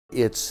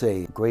It's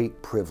a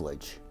great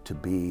privilege to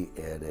be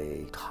at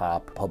a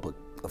top public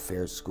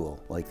affairs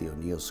school like the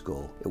O'Neill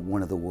School at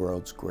one of the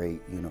world's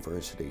great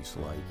universities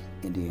like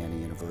Indiana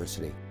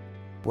University.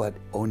 What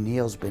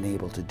O'Neill's been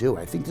able to do,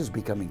 I think this is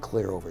becoming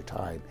clear over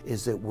time,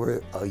 is that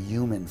we're a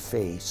human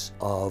face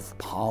of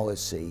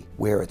policy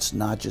where it's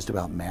not just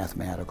about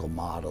mathematical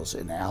models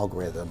and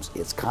algorithms.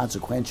 It's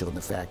consequential, and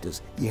the fact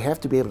is you have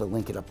to be able to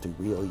link it up to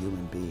real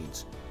human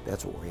beings.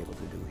 That's what we're able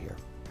to do here.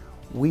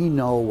 We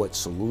know what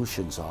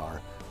solutions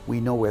are. We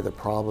know where the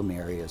problem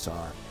areas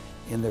are,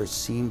 and there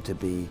seem to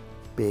be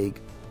big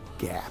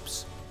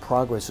gaps.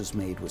 Progress is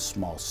made with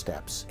small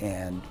steps,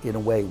 and in a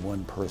way,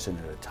 one person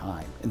at a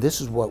time. And this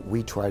is what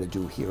we try to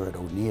do here at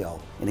O'Neill,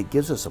 and it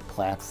gives us a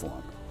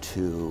platform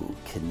to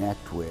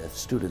connect with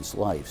students'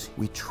 lives.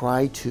 We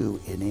try to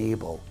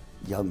enable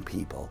young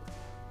people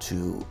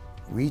to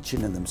reach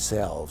into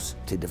themselves,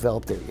 to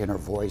develop their inner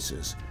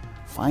voices,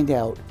 find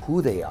out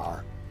who they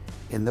are,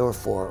 and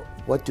therefore,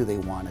 what do they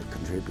want to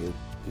contribute.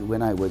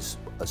 When I was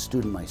a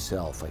student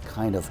myself, I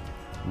kind of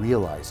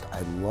realized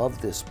I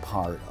love this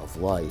part of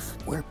life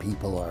where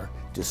people are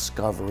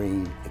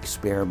discovering,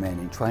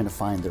 experimenting, trying to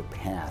find their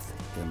path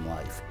in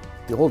life.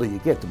 The older you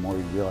get, the more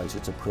you realize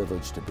it's a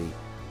privilege to be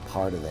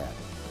part of that.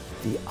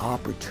 The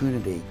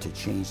opportunity to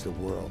change the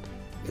world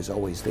is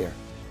always there.